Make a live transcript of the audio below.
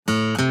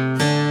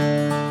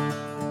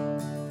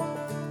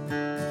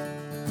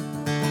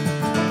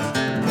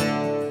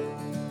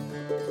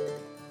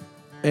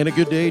And a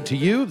good day to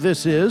you.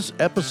 This is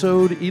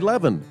episode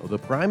 11 of the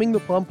Priming the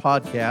Pump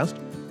podcast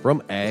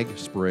from Ag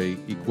Spray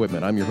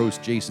Equipment. I'm your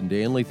host, Jason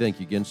Danley. Thank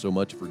you again so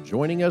much for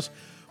joining us.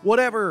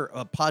 Whatever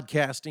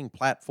podcasting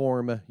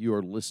platform you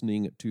are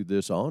listening to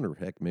this on, or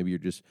heck, maybe you're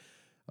just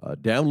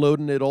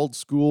downloading it old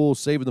school,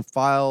 saving the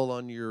file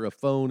on your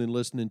phone and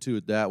listening to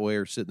it that way,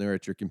 or sitting there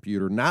at your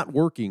computer, not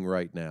working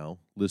right now,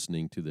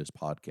 listening to this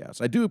podcast.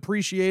 I do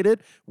appreciate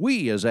it.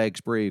 We, as Ag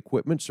Spray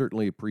Equipment,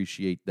 certainly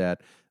appreciate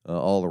that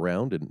all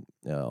around, and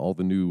all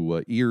the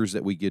new ears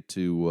that we get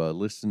to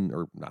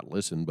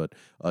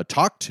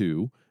talk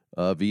to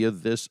via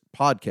this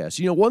podcast.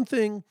 You know, one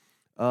thing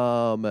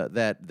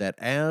that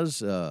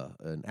as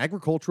an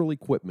agricultural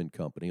equipment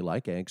company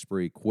like Ag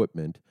Spray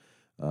Equipment,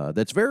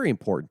 that's very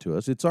important to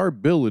us. It's our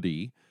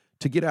ability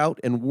to get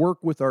out and work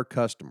with our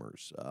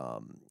customers.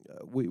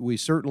 We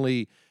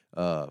certainly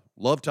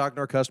love talking to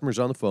our customers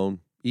on the phone,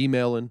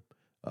 emailing,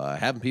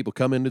 having people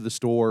come into the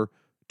store,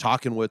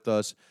 talking with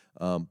us.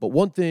 But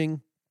one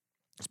thing,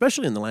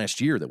 especially in the last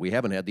year, that we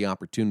haven't had the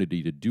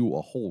opportunity to do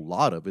a whole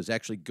lot of is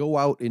actually go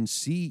out and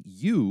see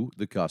you,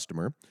 the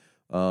customer.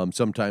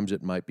 Sometimes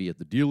it might be at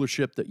the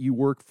dealership that you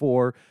work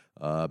for.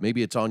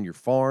 Maybe it's on your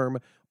farm,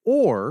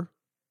 or,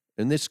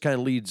 and this kind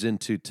of leads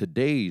into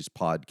today's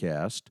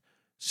podcast,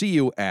 see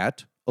you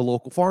at a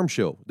local farm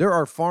show. There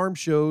are farm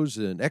shows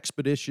and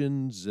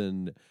exhibitions,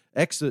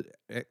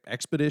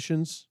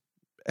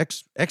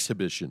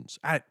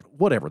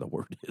 whatever the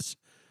word is.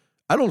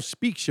 I don't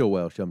speak so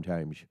well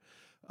sometimes.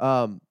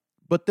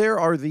 But there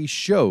are these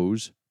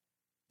shows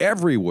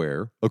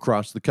everywhere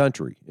across the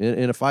country.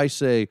 And if I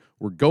say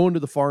we're going to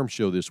the farm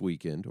show this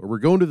weekend, or we're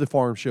going to the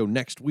farm show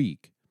next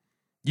week,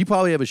 you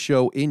probably have a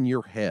show in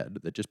your head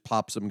that just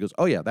pops up and goes,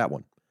 oh yeah, that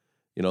one.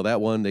 You know, that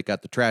one, they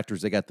got the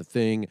tractors, they got the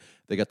thing,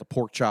 they got the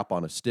pork chop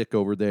on a stick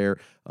over there.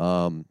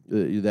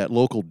 That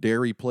local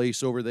dairy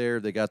place over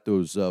there, they got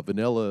those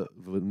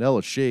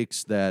vanilla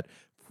shakes that,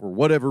 for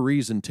whatever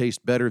reason,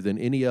 taste better than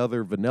any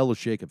other vanilla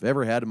shake I've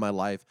ever had in my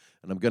life,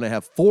 and I'm going to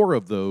have 4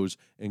 of those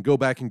and go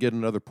back and get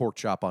another pork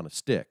chop on a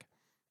stick.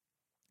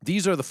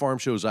 These are the farm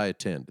shows I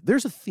attend.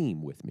 There's a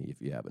theme with me,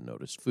 if you haven't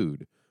noticed,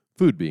 food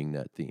being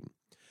that theme.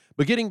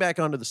 But getting back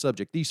onto the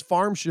subject, these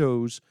farm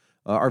shows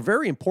are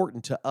very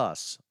important to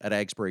us at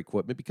Ag Spray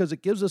Equipment because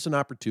it gives us an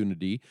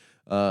opportunity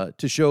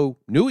to show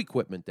new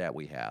equipment that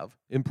we have,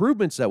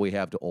 improvements that we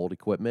have to old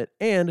equipment,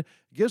 and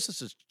gives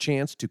us a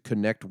chance to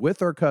connect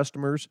with our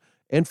customers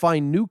and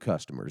find new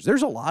customers.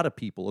 There's a lot of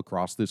people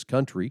across this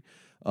country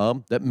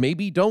that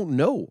maybe don't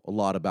know a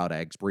lot about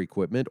Ag Spray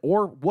Equipment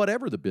or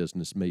whatever the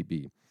business may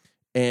be.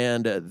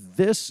 And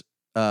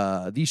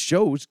these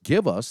shows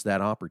give us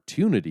that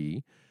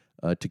opportunity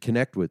to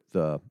connect with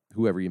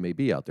whoever you may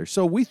be out there.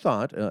 So we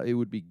thought it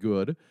would be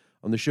good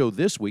on the show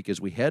this week as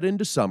we head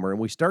into summer and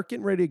we start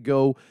getting ready to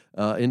go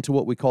into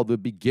what we call the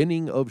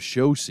beginning of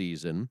show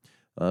season,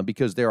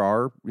 because there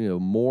are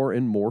more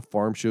and more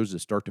farm shows that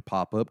start to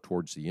pop up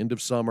towards the end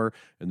of summer.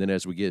 And then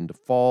as we get into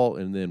fall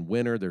and then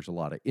winter, there's a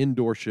lot of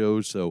indoor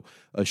shows. So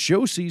a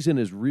show season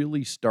is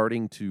really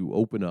starting to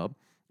open up.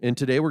 And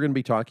today we're going to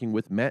be talking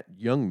with Matt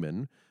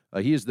Youngman.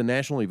 He is the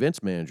National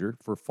Events Manager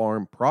for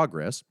Farm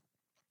Progress.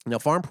 Now,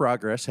 Farm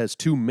Progress has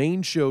 2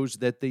 main shows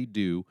that they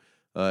do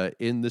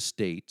in the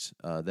state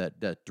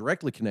that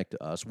directly connect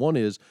to us. One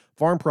is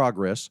Farm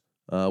Progress,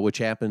 which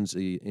happens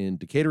in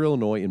Decatur,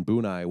 Illinois, and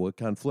Boone, Iowa,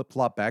 kind of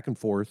flip-flop back and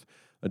forth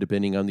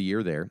depending on the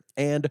year there,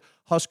 and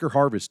Husker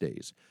Harvest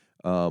Days,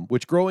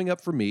 which growing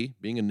up for me,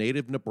 being a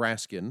native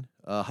Nebraskan,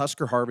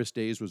 Husker Harvest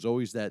Days was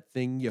always that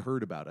thing you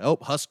heard about. Oh,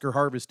 Husker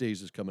Harvest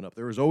Days is coming up.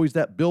 There was always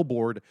that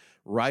billboard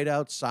right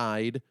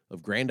outside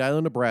of Grand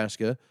Island,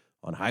 Nebraska,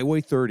 on Highway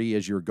 30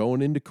 as you're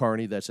going into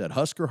Kearney that said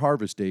Husker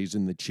Harvest Days,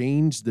 and they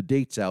changed the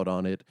dates out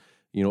on it,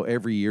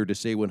 every year to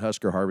say when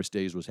Husker Harvest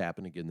Days was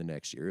happening again the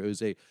next year. It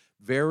was a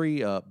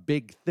very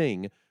big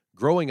thing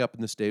growing up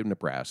in the state of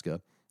Nebraska.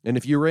 And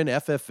if you were in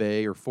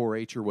FFA or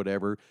 4-H or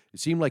whatever, it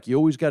seemed like you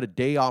always got a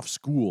day off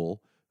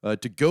school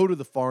to go to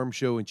the farm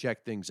show and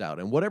check things out.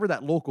 And whatever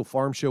that local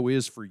farm show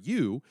is for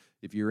you,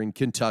 if you're in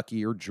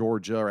Kentucky or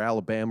Georgia or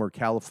Alabama or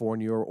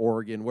California or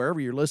Oregon, wherever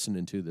you're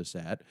listening to this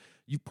at,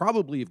 you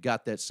probably have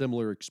got that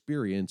similar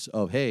experience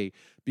of, hey,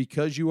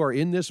 because you are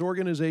in this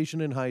organization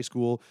in high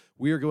school,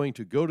 we are going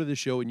to go to the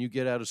show, and you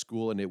get out of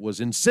school, and it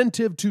was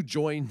incentive to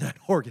join that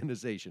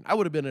organization. I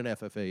would have been an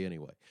FFA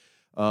anyway.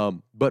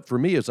 But for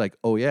me, it's like,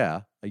 oh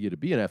yeah, I get to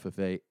be an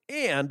FFA,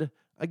 and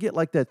I get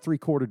like that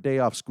 3/4 day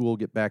off school,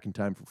 get back in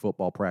time for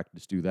football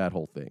practice, do that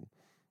whole thing.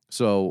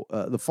 So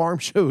the farm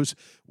shows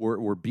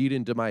were beat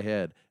into my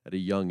head at a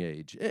young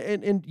age,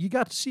 and you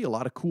got to see a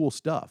lot of cool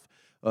stuff.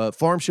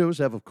 Farm shows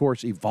have, of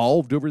course,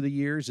 evolved over the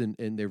years, and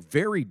they're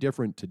very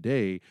different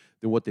today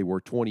than what they were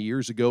 20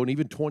 years ago and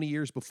even 20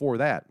 years before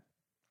that.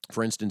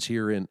 For instance,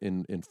 here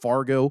in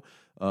Fargo,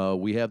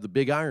 we have the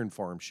Big Iron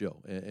Farm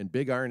Show, and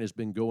Big Iron has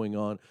been going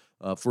on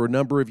for a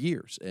number of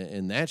years,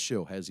 and that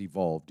show has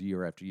evolved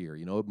year after year.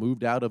 You know, it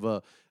moved out of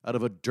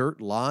a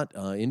dirt lot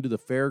into the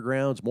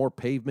fairgrounds, more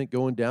pavement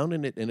going down,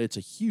 and it's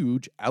a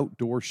huge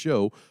outdoor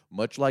show,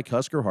 much like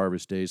Husker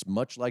Harvest Days,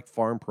 much like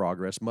Farm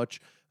Progress, much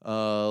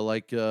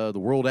like the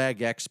World Ag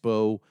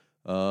Expo.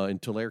 In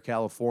Tulare,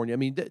 California. I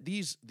mean,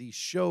 these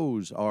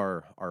shows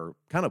are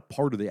kind of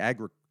part of the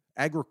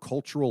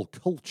agricultural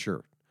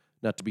culture,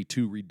 not to be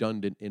too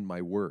redundant in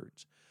my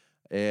words.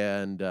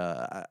 And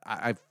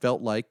I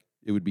felt like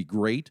it would be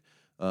great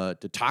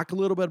to talk a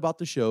little bit about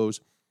the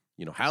shows,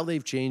 you know, how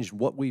they've changed,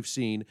 what we've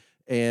seen,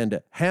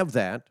 and have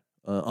that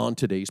on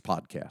today's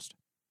podcast.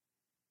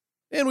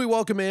 And we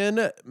welcome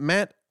in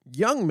Matt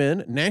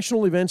Youngman,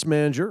 National Events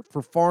Manager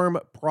for Farm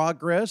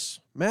Progress.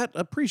 Matt,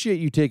 appreciate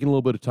you taking a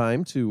little bit of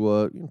time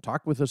to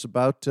talk with us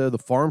about the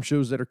farm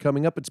shows that are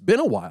coming up. It's been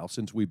a while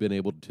since we've been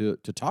able to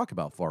talk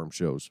about farm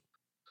shows.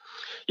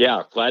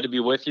 Yeah, glad to be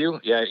with you.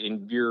 Yeah,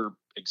 and you're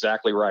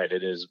exactly right.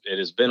 It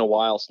has been a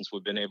while since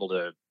we've been able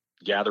to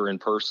gather in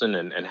person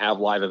and have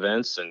live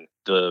events, and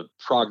the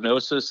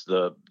prognosis,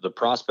 the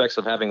prospects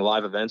of having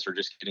live events are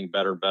just getting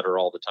better and better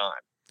all the time.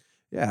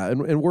 Yeah,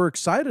 and we're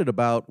excited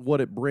about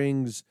what it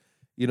brings,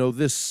 you know,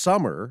 this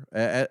summer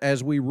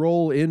as we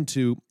roll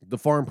into the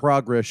Farm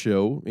Progress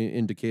Show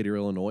in Decatur,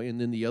 Illinois, and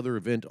then the other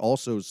event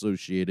also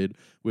associated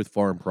with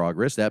Farm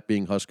Progress, that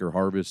being Husker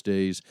Harvest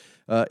Days.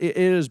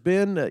 It has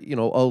been,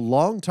 a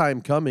long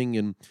time coming,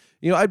 and,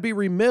 I'd be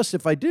remiss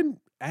if I didn't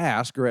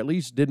ask, or at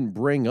least didn't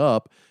bring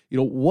up,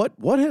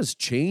 what has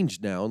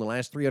changed now in the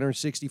last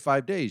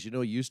 365 days? It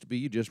used to be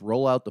you just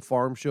roll out the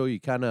farm show, you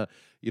kind of,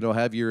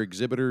 have your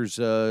exhibitors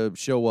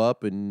show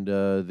up and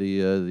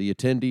the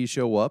attendees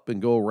show up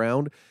and go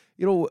around.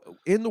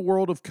 In the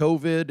world of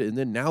COVID, and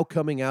then now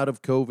coming out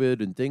of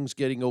COVID and things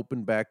getting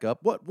opened back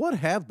up, what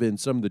have been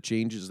some of the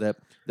changes that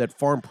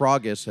Farm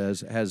Progress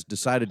has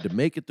decided to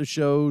make at the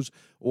shows,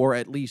 or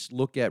at least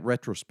look at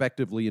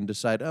retrospectively and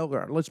decide, oh,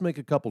 let's make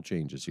a couple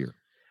changes here?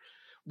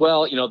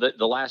 Well,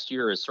 the last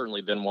year has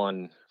certainly been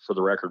one for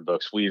the record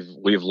books. We've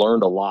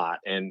learned a lot,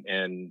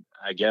 and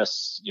I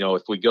guess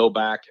if we go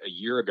back a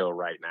year ago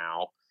right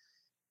now,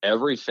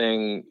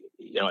 everything,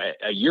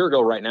 a year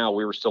ago right now,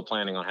 we were still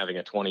planning on having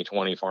a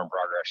 2020 Farm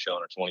Progress Show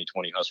and a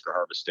 2020 Husker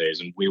Harvest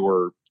Days, and we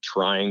were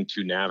trying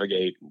to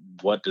navigate,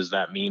 what does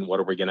that mean? What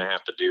are we going to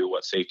have to do?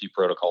 What safety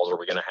protocols are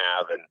we going to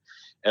have? And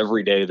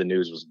every day the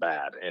news was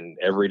bad, and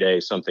every day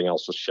something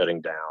else was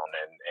shutting down,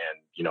 and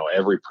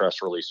every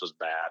press release was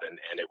bad,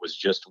 and it was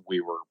just, we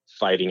were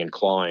fighting and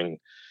clawing,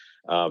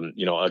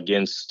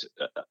 against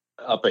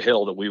up a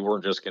hill that we were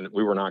not going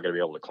to be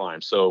able to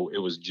climb. So it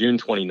was June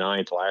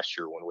 29th last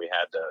year when we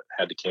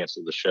had to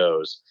cancel the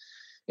shows,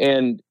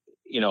 and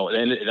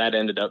and that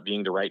ended up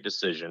being the right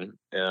decision.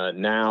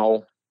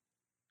 Now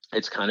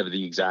it's kind of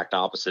the exact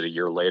opposite a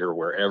year later,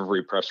 where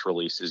every press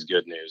release is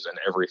good news, and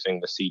everything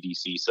the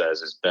CDC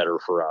says is better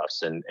for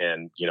us. And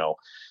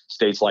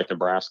states like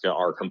Nebraska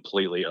are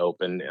completely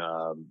open.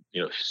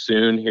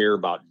 Soon here,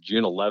 about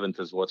June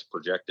 11th is what's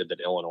projected, that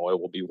Illinois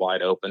will be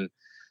wide open.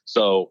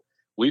 So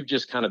we've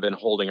just kind of been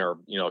holding our,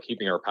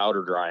 keeping our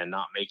powder dry and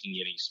not making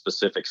any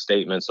specific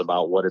statements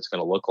about what it's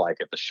going to look like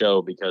at the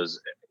show,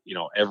 because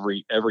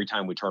every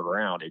time we turn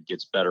around, it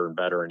gets better and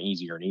better and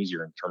easier in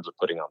terms of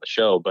putting on the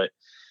show. But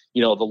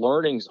the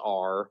learnings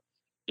are,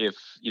 if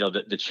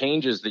the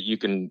changes that you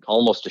can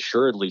almost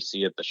assuredly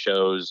see at the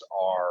shows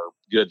are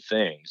good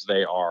things.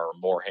 They are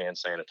more hand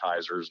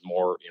sanitizers,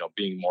 more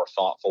being more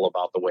thoughtful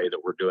about the way that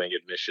we're doing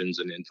admissions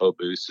and info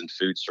booths and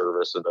food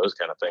service and those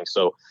kind of things.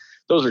 So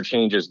those are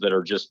changes that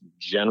are just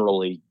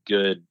generally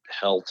good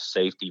health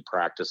safety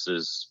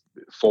practices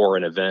for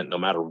an event, no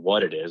matter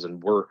what it is.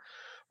 And we're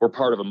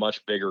part of a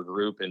much bigger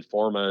group.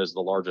 Informa is the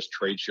largest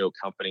trade show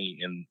company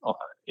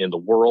in the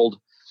world.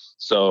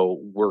 So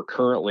we're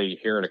currently,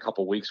 here in a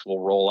couple of weeks, we'll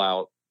roll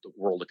out the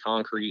World of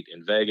Concrete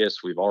in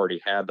Vegas. We've already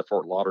had the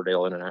Fort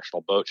Lauderdale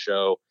International Boat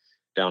Show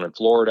down in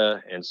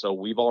Florida. And so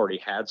we've already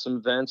had some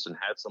events and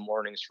had some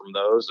learnings from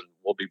those, and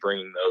we'll be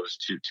bringing those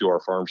to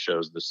our farm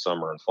shows this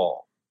summer and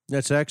fall.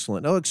 That's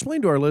excellent. Now,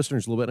 explain to our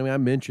listeners a little bit. I mean, I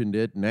mentioned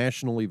it,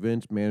 National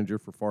Events Manager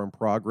for Farm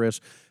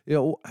Progress.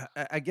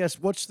 I guess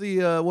what's the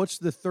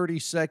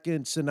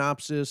 30-second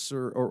synopsis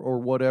or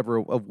whatever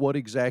of what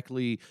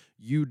exactly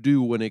you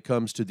do when it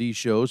comes to these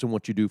shows and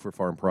what you do for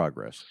Farm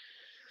Progress?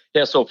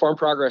 Yeah, so Farm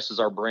Progress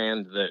is our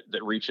brand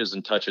that reaches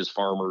and touches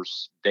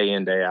farmers day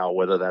in, day out,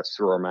 whether that's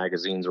through our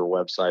magazines or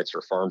websites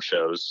or farm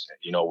shows.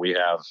 We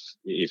have,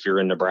 if you're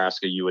in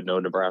Nebraska, you would know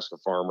Nebraska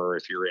Farmer.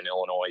 If you're in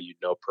Illinois, you'd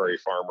know Prairie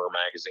Farmer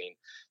magazine.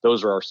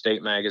 Those are our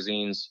state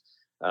magazines.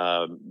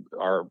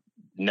 Our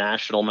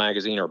national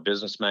magazine, our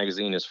business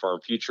magazine, is Farm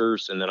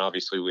Futures. And then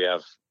obviously we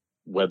have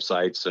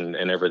websites and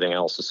everything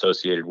else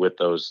associated with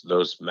those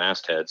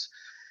mastheads.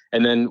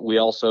 And then we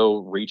also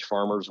reach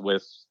farmers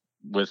with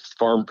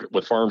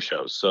farm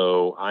shows.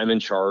 So I'm in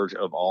charge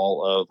of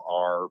all of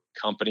our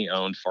company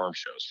owned farm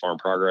shows, Farm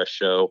Progress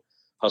Show,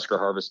 Husker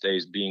Harvest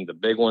Days being the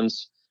big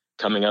ones.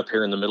 Coming up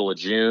here in the middle of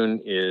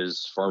June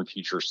is Farm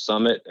Futures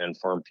Summit and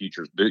Farm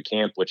Futures Boot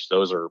Camp, which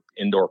those are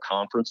indoor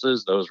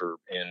conferences. Those are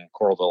in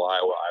Coralville,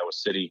 Iowa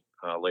City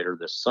later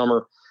this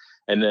summer.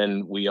 And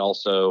then we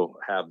also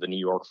have the New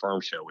York Farm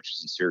Show, which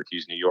is in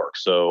Syracuse, New York.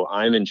 So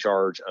I'm in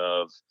charge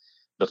of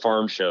the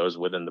farm shows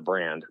within the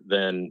brand.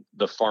 Then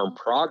the Farm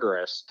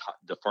Progress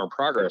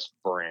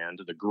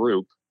brand, the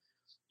group,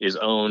 is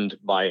owned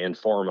by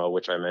Informa,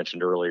 which I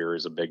mentioned earlier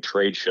is a big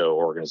trade show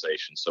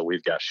organization. So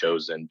we've got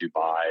shows in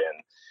Dubai,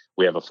 and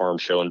we have a farm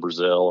show in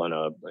Brazil, and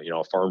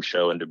a farm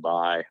show in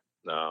Dubai,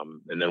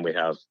 and then we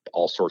have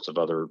all sorts of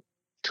other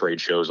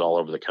trade shows all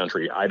over the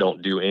country. I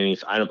don't do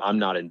anything. I'm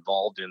not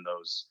involved in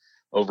those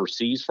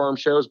overseas farm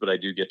shows, but I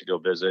do get to go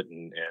visit,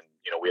 and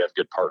we have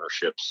good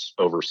partnerships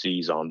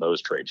overseas on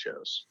those trade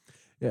shows.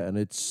 Yeah, and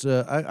it's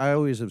I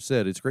always have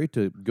said it's great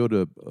to go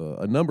to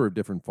a number of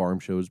different farm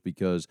shows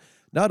because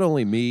not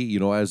only me,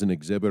 as an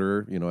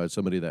exhibitor, as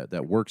somebody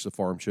that works the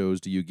farm shows,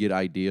 do you get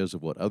ideas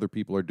of what other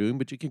people are doing,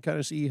 but you can kind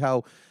of see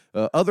how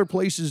other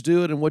places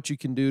do it and what you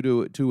can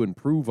do to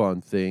improve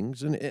on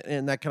things,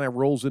 and that kind of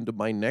rolls into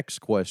my next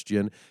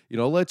question.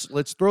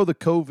 Let's throw the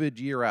COVID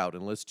year out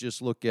and let's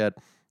just look at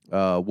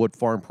what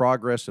Farm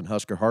Progress and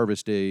Husker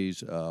Harvest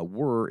Days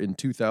were in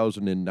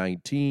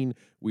 2019.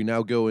 We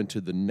now go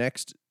into the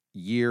next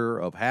year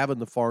of having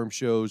the farm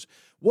shows.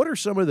 What are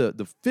some of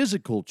the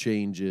physical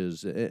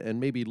changes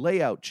and maybe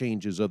layout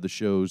changes of the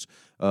shows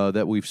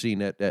that we've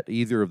seen at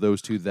either of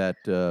those two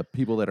that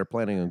people that are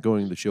planning on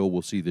going to the show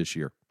will see this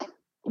year?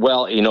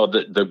 Well,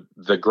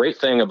 the great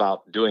thing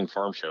about doing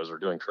farm shows or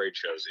doing trade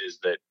shows is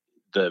that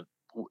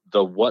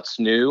the what's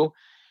new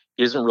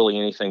isn't really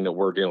anything that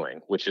we're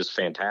doing, which is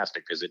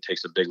fantastic because it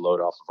takes a big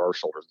load off of our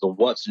shoulders. The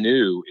what's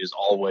new is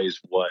always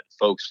what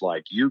folks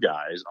like you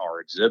guys, our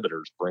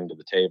exhibitors, bring to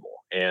the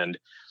table. And,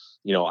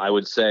 I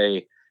would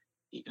say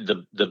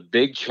the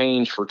big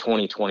change for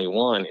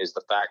 2021 is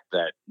the fact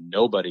that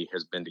nobody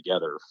has been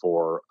together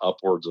for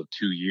upwards of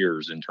 2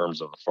 years in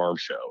terms of a farm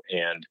show.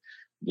 And,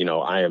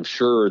 I am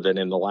sure that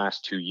in the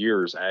last 2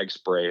 years, Ag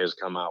Spray has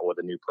come out with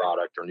a new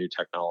product or new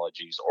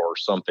technologies or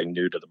something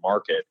new to the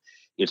market.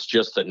 It's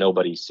just that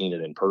nobody's seen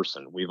it in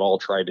person. We've all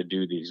tried to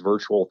do these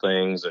virtual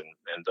things, and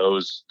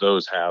those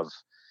have,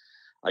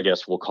 I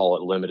guess we'll call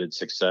it, limited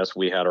success.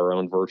 We had our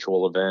own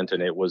virtual event,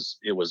 and it was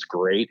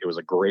great. It was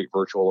a great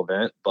virtual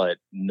event, but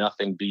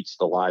nothing beats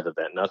the live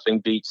event. Nothing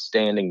beats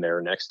standing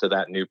there next to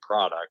that new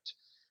product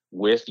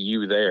with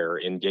you there,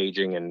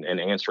 engaging and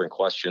answering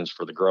questions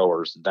for the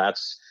growers.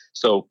 That's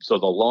so the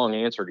long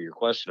answer to your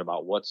question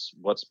about what's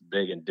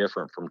big and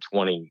different from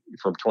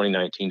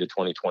 2019 to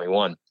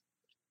 2021.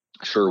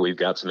 Sure, we've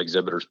got some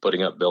exhibitors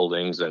putting up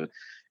buildings, and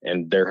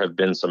there have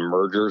been some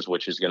mergers,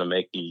 which is going to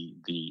make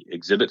the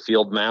exhibit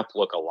field map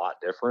look a lot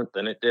different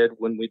than it did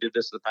when we did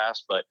this in the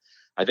past. But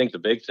I think the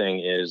big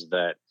thing is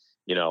that,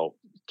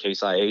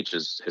 Case IH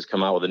has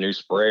come out with a new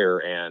sprayer,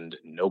 and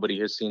nobody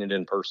has seen it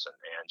in person.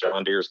 And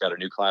John Deere's got a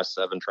new Class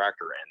 7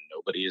 tractor, and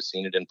nobody has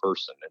seen it in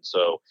person. And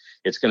so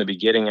it's going to be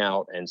getting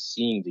out and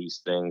seeing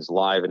these things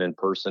live and in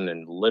person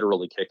and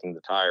literally kicking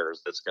the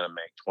tires that's going to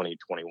make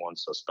 2021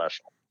 so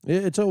special.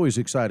 It's always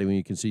exciting when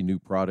you can see new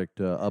product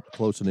up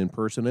close and in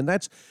person. And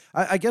that's,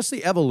 I guess,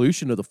 the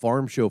evolution of the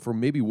farm show from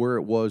maybe where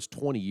it was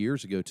 20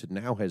 years ago to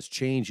now has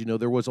changed.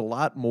 There was a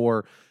lot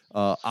more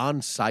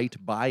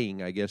on-site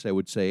buying, I guess I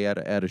would say,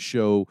 at a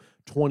show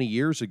 20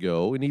 years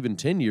ago and even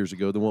 10 years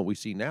ago than what we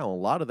see now. A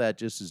lot of that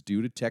just is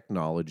due to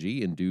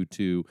technology and due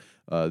to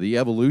the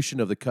evolution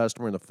of the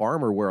customer and the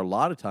farmer, where a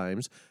lot of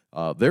times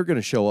they're going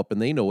to show up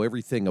and they know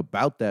everything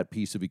about that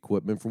piece of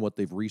equipment from what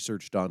they've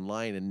researched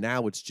online. And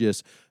now it's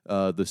just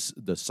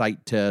the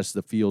site test,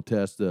 the field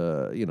test,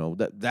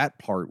 that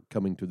part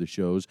coming to the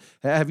shows.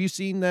 Have you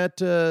seen that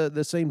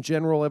the same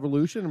general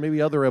evolution or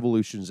maybe other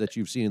evolutions that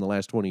you've seen in the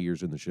last 20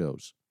 years in the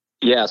shows?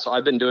 Yeah, so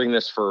I've been doing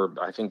this for,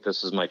 I think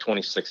this is my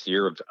 26th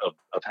year of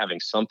having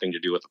something to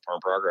do with the Farm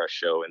Progress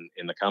show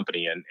in the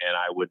company. And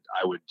I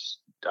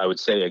would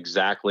say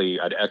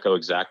I'd echo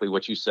exactly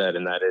what you said.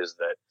 And that is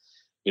that,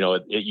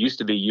 it used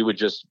to be you would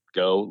just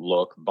go,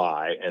 look,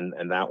 buy,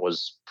 and that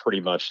was pretty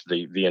much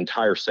the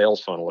entire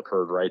sales funnel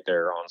occurred right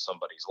there on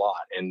somebody's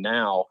lot. And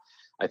now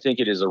I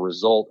think it is a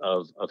result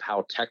of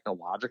how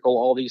technological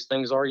all these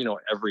things are.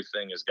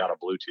 Everything has got a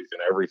Bluetooth and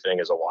everything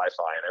is a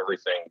Wi-Fi, and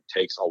everything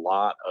takes a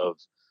lot of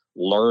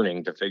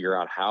learning to figure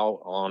out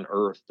how on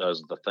earth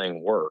does the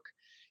thing work.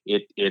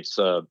 It's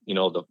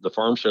the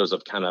farm shows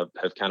have kind of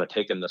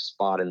taken the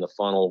spot in the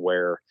funnel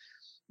where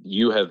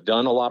you have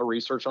done a lot of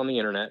research on the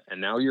internet,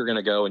 and now you're going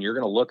to go and you're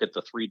going to look at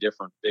the three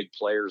different big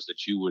players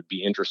that you would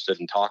be interested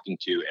in talking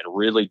to and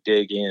really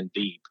dig in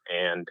deep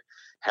and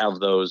have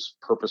those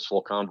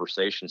purposeful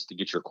conversations to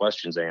get your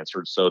questions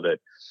answered, so that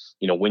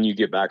when you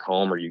get back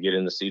home or you get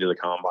in the seat of the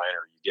combine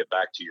or you get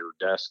back to your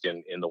desk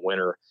in the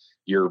winter,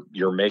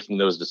 you're making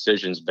those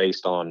decisions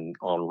based on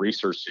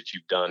research that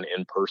you've done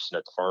in person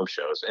at the farm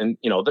shows. And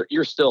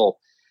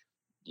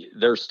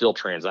there's still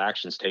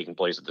transactions taking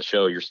place at the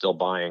show. You're still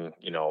buying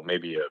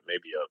maybe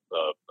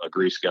a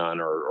grease gun,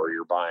 or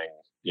you're buying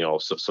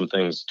some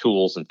things,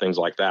 tools and things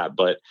like that.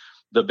 But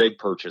the big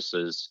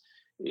purchases,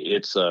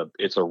 it's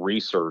a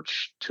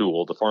research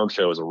tool. The farm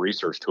show is a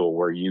research tool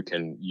where you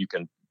can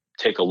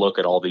take a look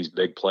at all these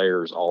big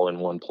players all in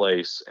one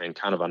place and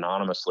kind of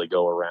anonymously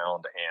go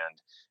around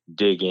and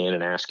dig in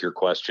and ask your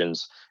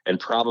questions and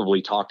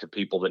probably talk to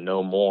people that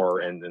know more.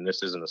 And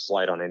this isn't a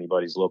slight on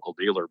anybody's local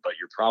dealer, but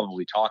you're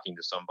probably talking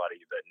to somebody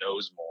that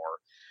knows more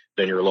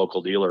than your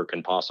local dealer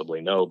can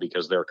possibly know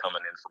because they're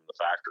coming in from the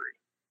factory.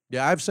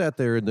 Yeah, I've sat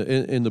there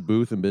in the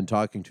booth and been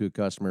talking to a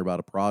customer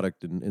about a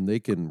product, and they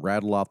can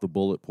rattle off the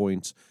bullet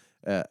points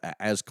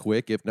as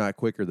quick, if not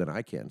quicker, than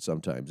I can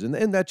sometimes.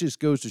 And that just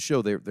goes to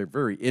show they're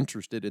very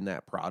interested in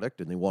that product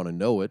and they want to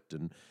know it,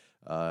 and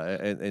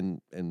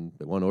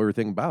they want to know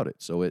everything about it.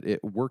 So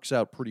it works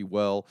out pretty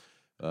well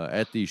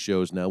at these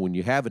shows now when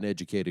you have an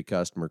educated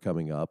customer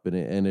coming up,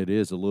 and it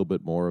is a little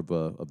bit more of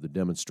the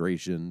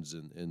demonstrations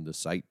and the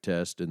site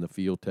test and the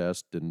field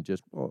test and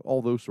just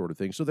all those sort of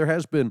things. So there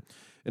has been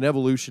an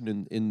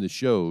evolution in the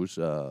shows.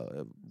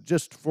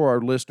 Just for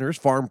our listeners,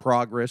 Farm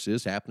Progress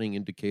is happening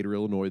in Decatur,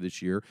 Illinois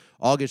this year,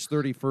 August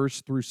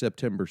 31st through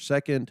September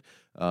 2nd.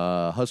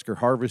 Husker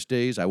Harvest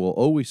Days, I will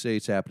always say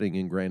it's happening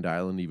in Grand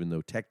Island, even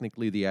though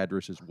technically the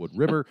address is Wood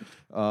River,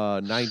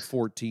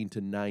 9/14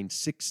 to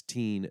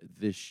 9/16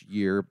 this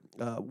year.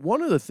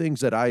 One of the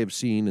things that I have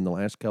seen in the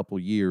last couple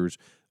of years,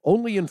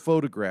 only in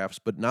photographs,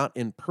 but not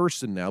in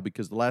person now,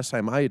 because the last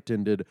time I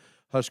attended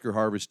Husker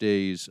Harvest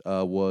Days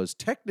was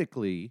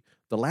technically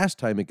the last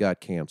time it got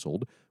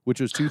canceled,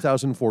 which was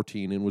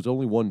 2014, and was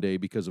only one day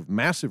because of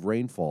massive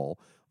rainfall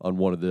on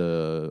one of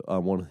the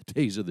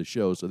days of the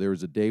show. So there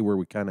was a day where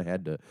we kind of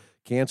had to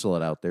cancel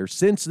it out there.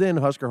 Since then,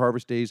 Husker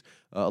Harvest Days,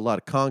 a lot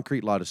of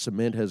concrete, a lot of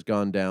cement has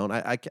gone down.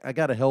 I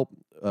got to help.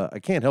 I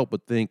can't help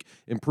but think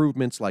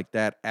improvements like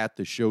that at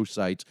the show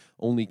sites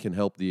only can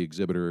help the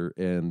exhibitor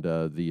and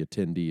the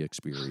attendee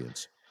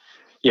experience.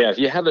 Yeah, if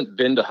you haven't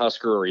been to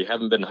Husker or you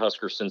haven't been to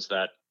Husker since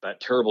that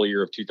terrible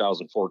year of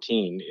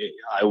 2014,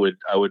 I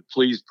would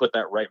please put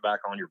that right back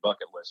on your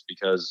bucket list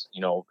because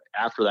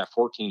after that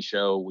 14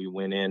 show, we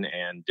went in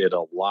and did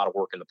a lot of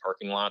work in the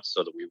parking lots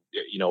so that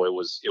it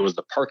was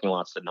the parking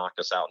lots that knocked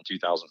us out in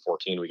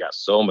 2014. We got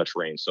so much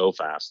rain so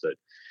fast that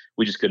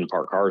we just couldn't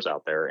park cars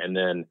out there. And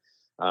then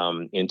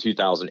in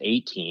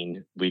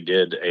 2018, we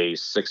did a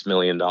 $6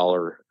 million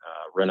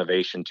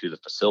renovation to the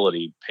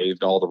facility,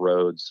 paved all the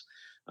roads.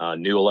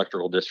 New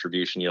electrical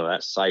distribution.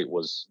 That site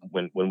was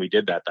when we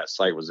did that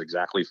site was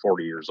exactly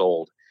 40 years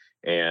old,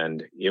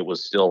 and it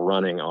was still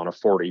running on a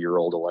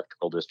 40-year-old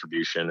electrical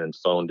distribution and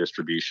phone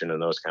distribution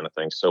and those kind of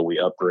things. So we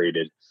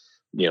upgraded,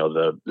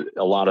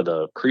 a lot of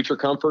the creature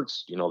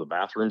comforts. The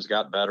bathrooms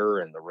got better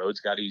and the roads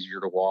got easier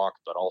to walk,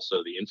 but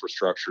also the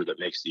infrastructure that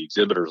makes the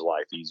exhibitor's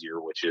life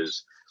easier, which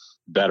is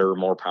better,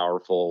 more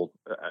powerful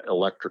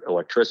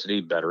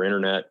electricity, better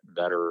internet,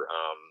 better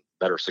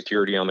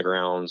security on the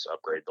grounds,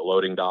 upgrade the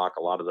loading dock,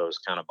 a lot of those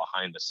kind of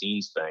behind the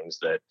scenes things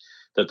that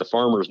the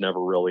farmers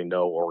never really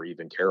know or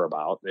even care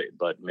about,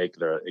 but make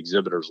the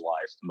exhibitor's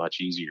life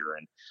much easier.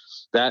 And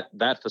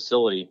that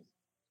facility,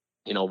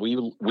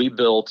 we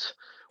built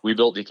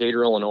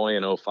Decatur, Illinois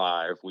in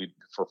 2005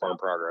 for Farm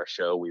Progress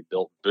Show. We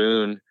built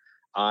Boone,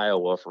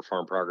 Iowa for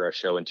Farm Progress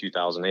Show in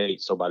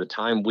 2008. So by the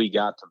time we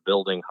got to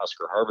building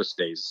Husker Harvest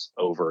Days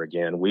over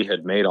again, we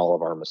had made all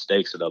of our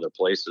mistakes at other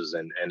places,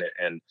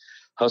 and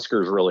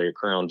Husker is really a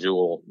crown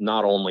jewel,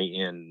 not only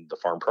in the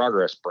Farm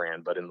Progress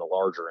brand, but in the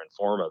larger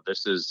Informa.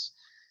 This is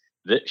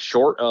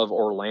short of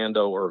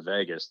Orlando or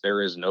Vegas,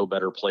 there is no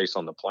better place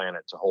on the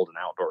planet to hold an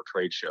outdoor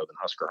trade show than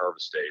Husker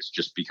Harvest Days,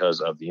 just because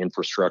of the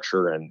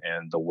infrastructure and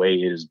the way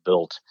it is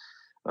built,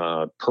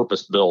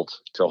 purpose built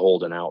to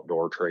hold an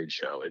outdoor trade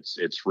show.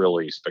 It's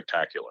really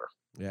spectacular.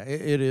 Yeah,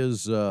 it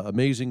is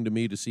amazing to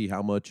me to see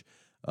how much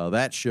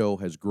that show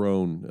has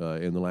grown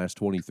in the last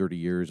 20, 30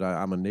 years.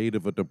 I'm a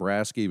native of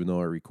Nebraska, even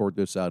though I record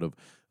this out of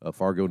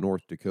Fargo,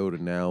 North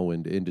Dakota now,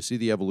 and to see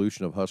the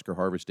evolution of Husker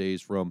Harvest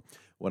Days from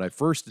when I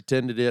first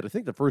attended it. I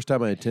think the first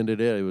time I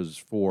attended it, it was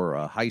for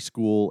high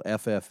school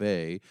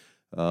FFA,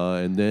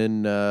 and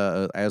then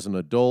as an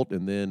adult,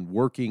 and then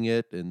working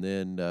it, and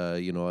then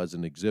as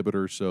an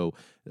exhibitor. So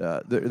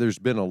there's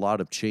been a lot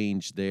of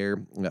change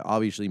there.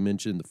 Obviously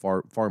mentioned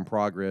the Farm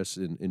Progress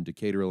in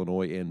Decatur,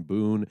 Illinois, and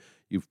Boone.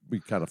 We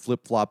kind of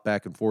flip-flop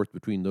back and forth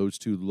between those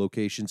two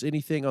locations.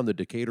 Anything on the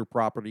Decatur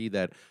property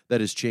that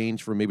has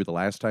changed from maybe the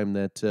last time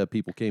that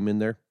people came in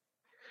there?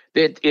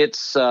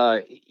 It's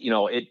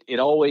it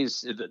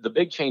always, the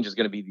big change is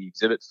going to be the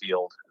exhibit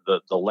field,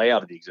 the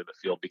layout of the exhibit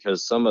field,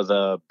 because some of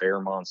the Bayer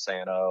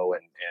Monsanto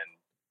and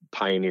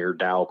Pioneer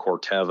Dow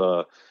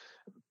Corteva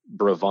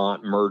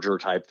Brevant merger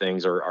type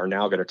things are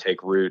now going to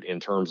take root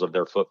in terms of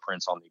their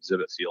footprints on the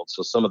exhibit field.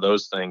 So some of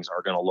those things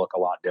are going to look a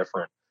lot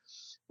different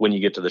when you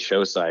get to the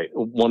show site.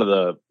 One of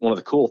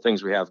the cool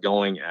things we have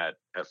going at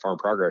Farm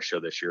Progress Show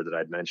this year that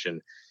I'd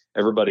mentioned,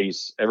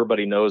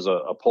 everybody knows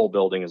a pole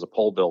building is a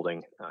pole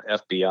building.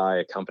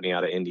 FBI, a company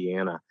out of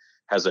Indiana,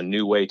 has a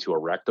new way to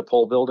erect a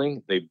pole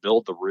building. They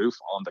build the roof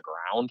on the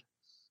ground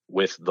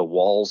with the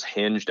walls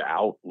hinged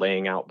out,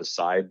 laying out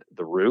beside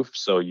the roof.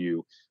 So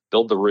you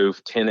build the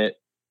roof, tin it,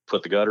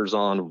 put the gutters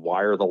on,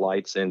 wire the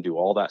lights in, do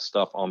all that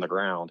stuff on the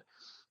ground.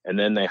 And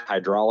then they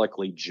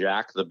hydraulically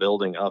jack the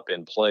building up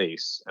in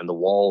place, and the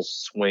walls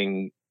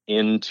swing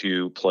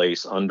into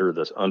place under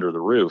the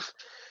roof.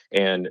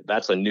 And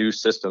that's a new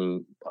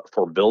system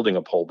for building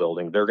a pole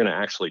building. They're going to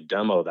actually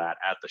demo that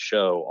at the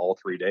show all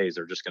 3 days.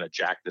 They're just going to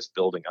jack this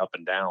building up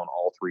and down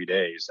all 3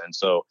 days. And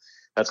so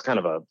that's kind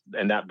of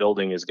and that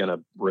building is going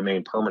to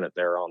remain permanent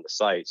there on the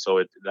site.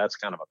 So that's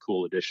kind of a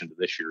cool addition to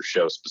this year's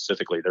show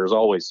specifically. There's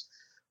always,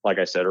 like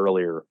I said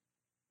earlier,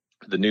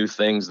 the new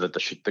things that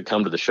that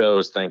come to the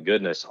shows, thank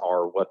goodness,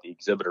 are what the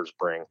exhibitors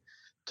bring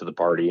to the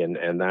party,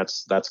 and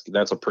that's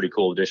a pretty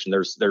cool addition.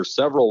 There's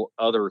several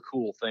other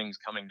cool things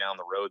coming down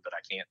the road that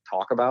I can't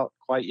talk about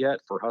quite yet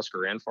for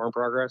Husker and Farm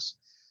Progress.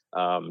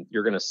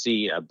 You're going to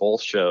see at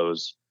both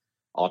shows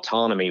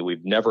autonomy.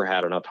 We've never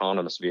had an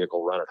autonomous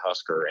vehicle run at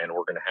Husker, and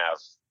we're going to have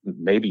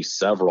maybe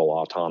several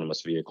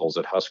autonomous vehicles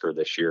at Husker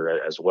this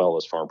year, as well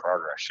as Farm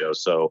Progress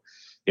shows. So,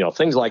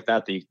 things like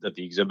that that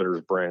the exhibitors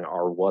bring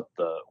are what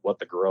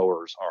the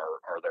growers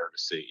are there to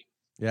see.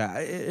 Yeah,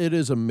 it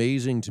is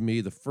amazing to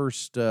me. The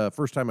first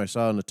time I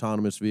saw an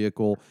autonomous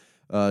vehicle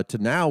to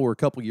now, we're a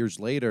couple years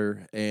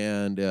later,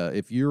 and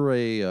if you're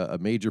a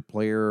major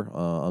player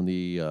on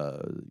the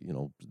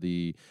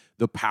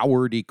the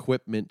powered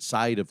equipment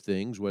side of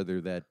things, whether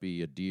that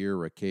be a Deere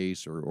or a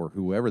Case or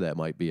whoever that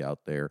might be out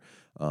there,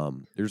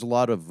 there's a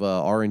lot of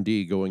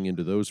R&D going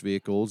into those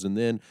vehicles. And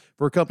then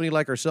for a company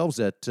like ourselves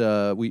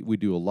that we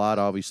do a lot,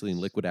 obviously, in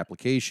liquid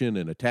application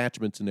and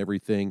attachments and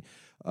everything,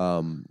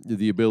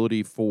 the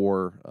ability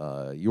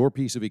for your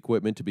piece of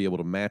equipment to be able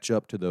to match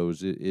up to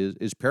those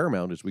is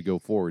paramount as we go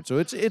forward. So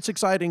it's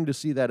exciting to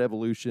see that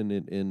evolution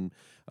in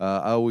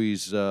I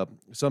always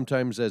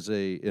sometimes as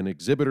an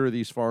exhibitor of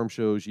these farm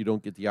shows, you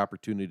don't get the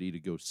opportunity to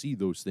go see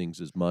those things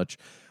as much.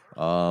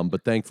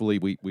 But thankfully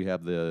we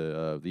have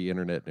the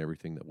internet and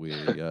everything that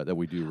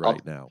we do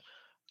right now.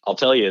 I'll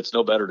tell you, it's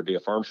no better to be a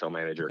farm show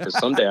manager, because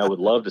someday I would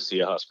love to see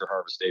a Husker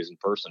Harvest Days in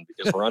person,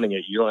 because running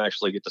it, you don't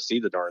actually get to see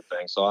the darn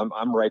thing. So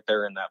I'm right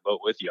there in that boat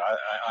with you.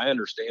 I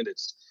understand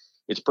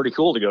it's pretty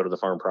cool to go to the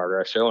Farm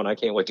Progress show, and I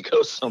can't wait to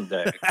go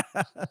someday.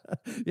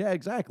 Yeah,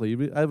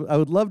 exactly. I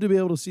would love to be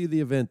able to see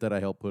the event that I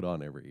help put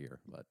on every year.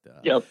 But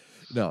yep.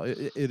 No,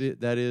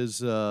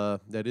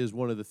 that is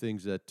one of the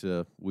things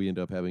that we end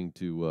up having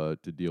to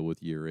deal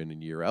with year in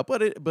and year out.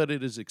 But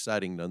it is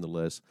exciting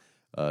nonetheless.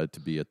 To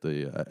be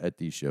at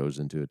these shows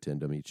and to attend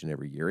them each and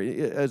every year.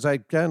 As I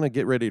kind of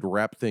get ready to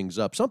wrap things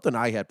up, something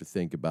I have to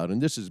think about,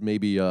 and this is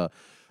maybe a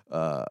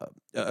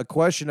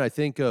question I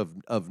think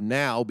of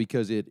now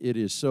because it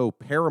is so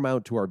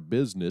paramount to our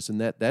business,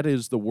 and that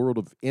is the world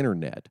of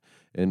internet.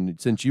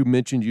 And since you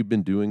mentioned you've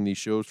been doing these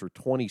shows for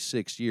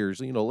 26 years,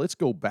 let's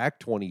go back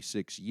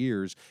 26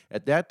 years.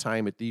 At that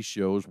time at these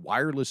shows,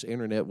 wireless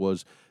internet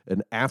was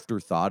an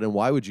afterthought, and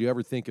why would you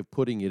ever think of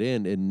putting it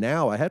in? And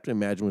now I have to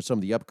imagine with some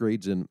of the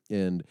upgrades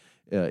and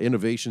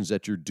innovations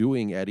that you're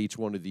doing at each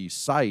one of these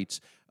sites,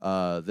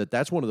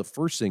 that's one of the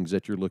first things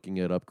that you're looking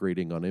at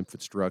upgrading on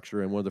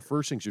infrastructure, and one of the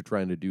first things you're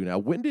trying to do now.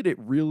 When did it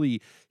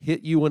really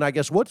hit you? And I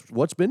guess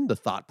what's been the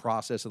thought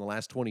process in the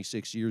last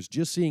 26 years,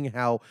 just seeing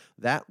how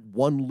that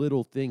one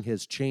little thing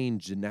has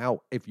changed, and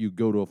now if you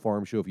go to a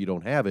farm show, if you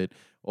don't have it,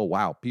 oh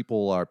wow,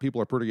 people are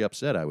pretty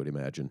upset, I would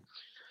imagine.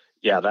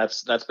 Yeah,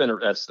 that's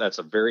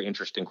a very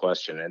interesting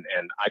question, and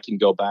I can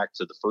go back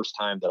to the first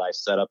time that I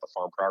set up a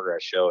Farm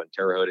Progress show in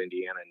Terre Haute,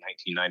 Indiana, in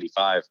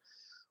 1995.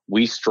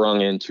 We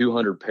strung in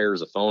 200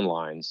 pairs of phone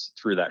lines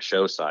through that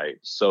show site,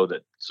 so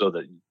that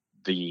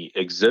the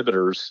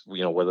exhibitors,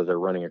 whether they're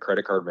running a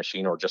credit card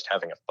machine or just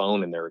having a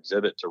phone in their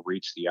exhibit to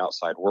reach the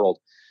outside world,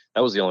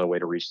 that was the only way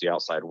to reach the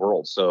outside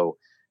world. So,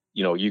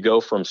 you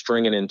go from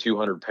stringing in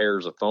 200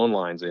 pairs of phone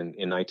lines in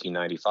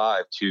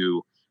 1995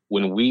 to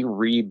when we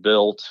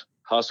rebuilt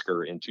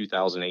Husker in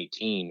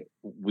 2018,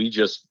 we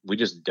just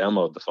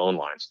demoed the phone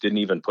lines, didn't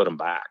even put them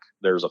back.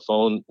 There's a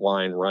phone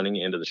line running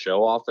into the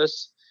show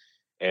office,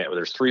 and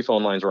there's 3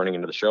 phone lines running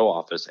into the show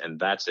office, and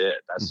that's it.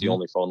 That's the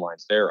only phone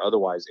lines there.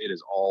 Otherwise, it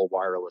is all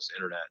wireless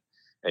internet.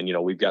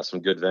 And we've got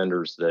some good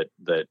vendors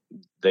that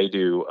they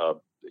do.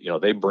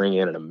 They bring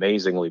in an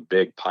amazingly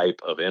big pipe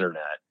of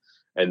internet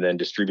and then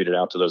distribute it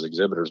out to those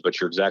exhibitors.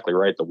 But you're exactly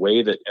right. The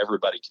way that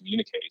everybody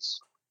communicates,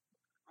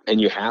 and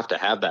you have to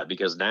have that,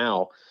 because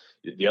now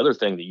the other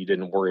thing that you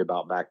didn't worry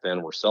about back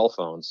then were cell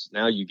phones.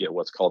 Now you get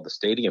what's called the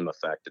stadium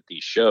effect at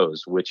these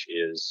shows, which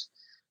is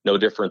no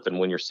different than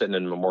when you're sitting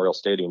in Memorial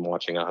Stadium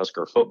watching a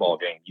Husker football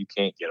game. You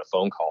can't get a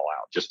phone call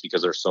out just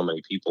because there's so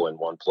many people in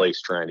one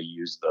place trying to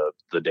use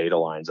the data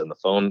lines and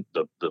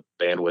the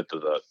bandwidth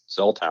of the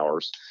cell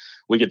towers.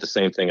 We get the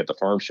same thing at the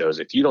farm shows.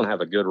 If you don't have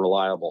a good,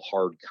 reliable,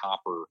 hard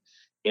copper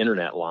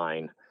internet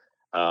line,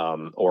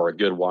 or a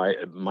good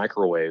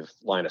microwave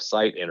line of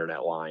sight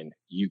internet line,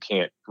 you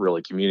can't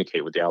really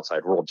communicate with the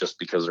outside world just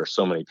because there's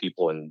so many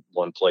people in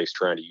one place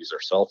trying to use their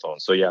cell phone.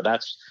 So yeah,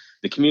 that's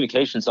the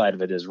communication side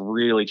of it has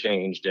really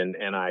changed,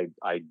 and I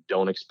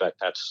don't expect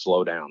that to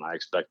slow down. I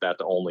expect that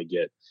to only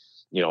get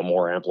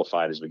more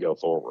amplified as we go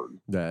forward.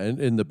 Yeah,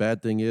 and the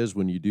bad thing is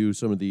when you do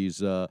some of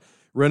these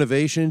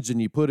renovations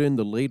and you put in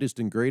the latest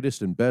and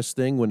greatest and best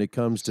thing when it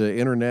comes to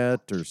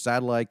internet or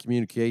satellite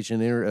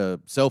communication,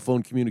 cell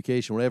phone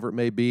communication, whatever it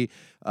may be,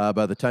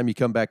 by the time you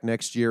come back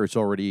next year, it's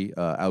already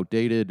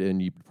outdated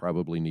and you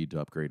probably need to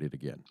upgrade it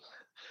again.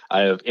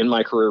 I have, in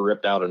my career,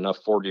 ripped out enough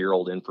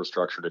 40-year-old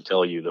infrastructure to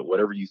tell you that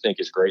whatever you think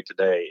is great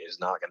today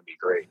is not going to be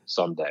great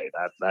someday.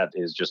 That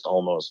is just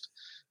almost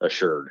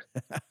assured.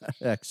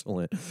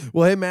 Excellent.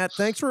 Well, hey, Matt,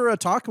 thanks for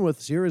talking with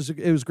us here.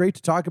 It was great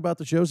to talk about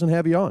the shows and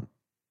have you on.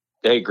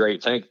 Hey,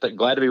 great.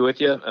 Glad to be with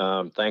you.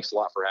 Thanks a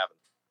lot for having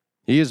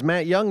me. He is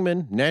Matt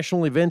Youngman,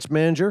 National Events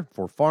Manager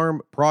for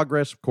Farm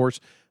Progress, of course,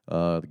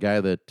 the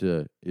guy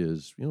that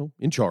is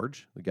in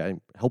charge, the guy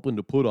helping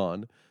to put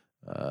on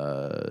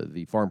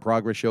the Farm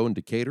Progress Show in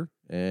Decatur,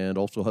 and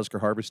also Husker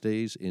Harvest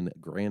Days in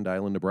Grand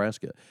Island,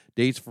 Nebraska.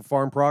 Dates for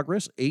Farm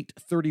Progress,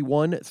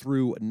 8/31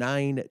 through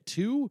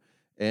 9/2,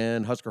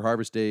 and Husker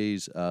Harvest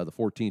Days, the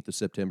 14th of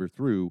September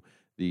through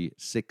the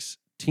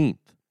 16th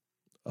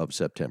of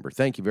September.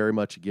 Thank you very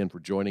much again for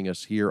joining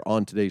us here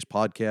on today's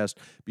podcast.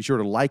 Be sure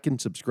to like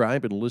and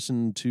subscribe and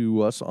listen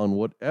to us on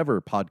whatever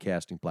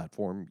podcasting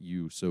platform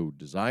you so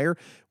desire,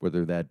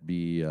 whether that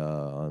be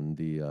on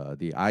the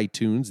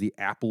iTunes, the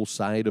Apple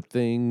side of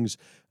things,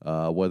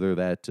 whether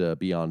that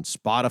be on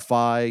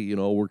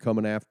Spotify. We're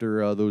coming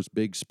after those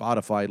big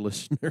Spotify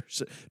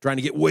listeners, trying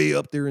to get way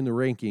up there in the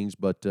rankings,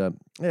 but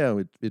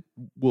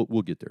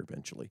we'll get there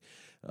eventually.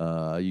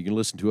 You can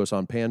listen to us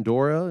on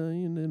Pandora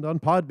and on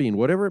Podbean,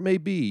 whatever it may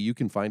be. You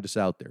can find us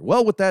out there.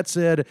 Well, with that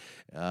said,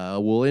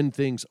 we'll end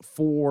things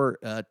for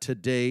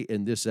today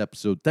in this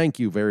episode. Thank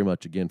you very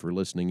much again for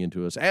listening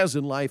into us. As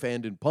in life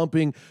and in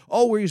pumping,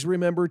 always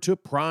remember to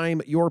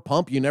prime your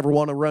pump. You never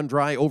want to run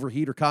dry,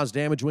 overheat, or cause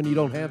damage when you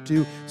don't have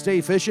to. Stay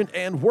efficient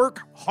and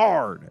work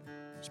hard.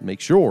 Just make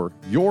sure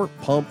your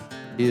pump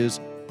is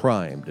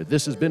primed.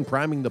 This has been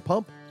Priming the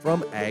Pump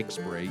from Ag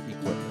Spray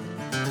Equipment.